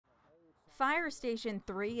Fire Station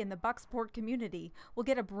 3 in the Bucksport community will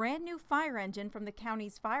get a brand new fire engine from the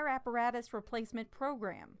county's fire apparatus replacement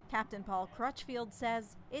program. Captain Paul Crutchfield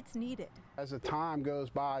says it's needed. As the time goes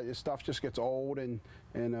by, this stuff just gets old and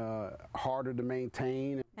harder to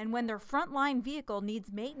maintain. And when their frontline vehicle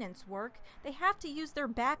needs maintenance work, they have to use their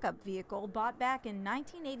backup vehicle bought back in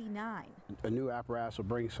 1989. A new apparatus will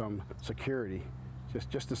bring some security,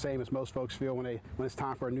 just the same as most folks feel when it's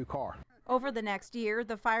time for a new car. Over the next year,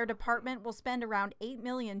 the fire department will spend around $8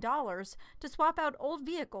 million to swap out old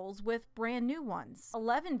vehicles with brand new ones.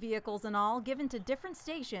 11 vehicles in all given to different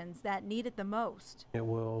stations that need it the most. It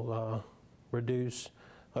will reduce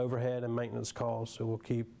overhead and maintenance costs, so we'll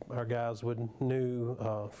keep our guys with new,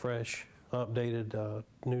 fresh, updated,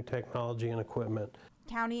 new technology and equipment.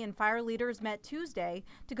 County and fire leaders met Tuesday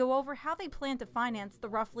to go over how they plan to finance the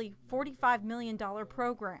roughly $45 million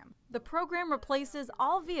program. The program replaces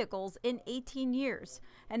all vehicles in 18 years,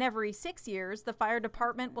 and every 6 years, the fire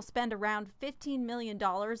department will spend around $15 million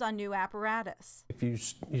on new apparatus. If you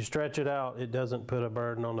stretch it out, it doesn't put a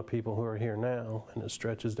burden on the people who are here now, and it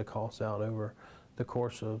stretches the costs out over the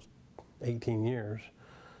course of 18 years.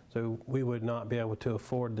 So we would not be able to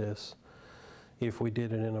afford this if we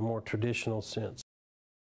did it in a more traditional sense.